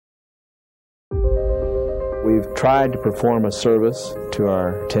We've tried to perform a service to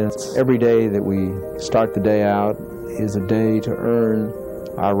our tenants. Every day that we start the day out is a day to earn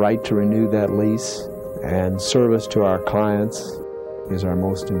our right to renew that lease, and service to our clients is our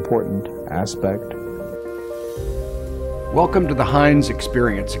most important aspect. Welcome to the Hines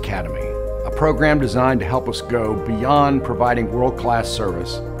Experience Academy, a program designed to help us go beyond providing world-class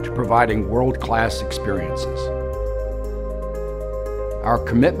service to providing world-class experiences. Our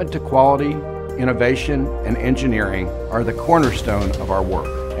commitment to quality, innovation, and engineering are the cornerstone of our work,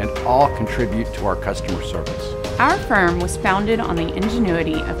 and all contribute to our customer service. Our firm was founded on the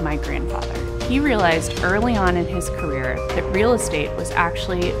ingenuity of my grandfather. He realized early on in his career that real estate was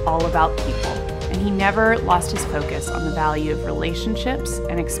actually all about people, and he never lost his focus on the value of relationships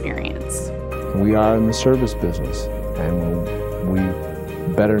and experience. We are in the service business, and we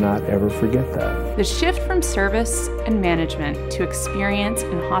better not ever forget that. The shift from service and management to experience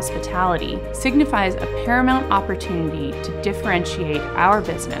and hospitality signifies a paramount opportunity to differentiate our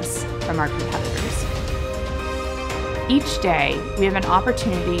business from our competitors. Each day, we have an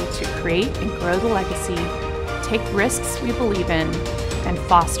opportunity to create and grow the legacy, take risks we believe in, and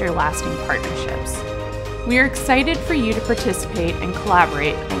foster lasting partnerships. We are excited for you to participate and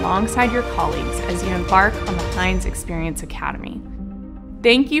collaborate alongside your colleagues as you embark on the Hines Experience Academy.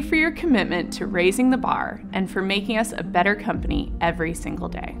 Thank you for your commitment to raising the bar and for making us a better company every single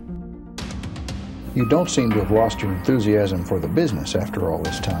day. You don't seem to have lost your enthusiasm for the business after all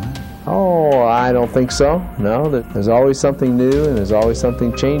this time. Oh, I don't think so. No, there's always something new and there's always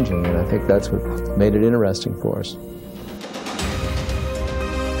something changing, and I think that's what made it interesting for us.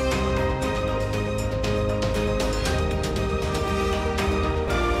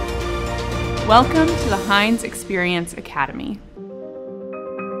 Welcome to the Hines Experience Academy.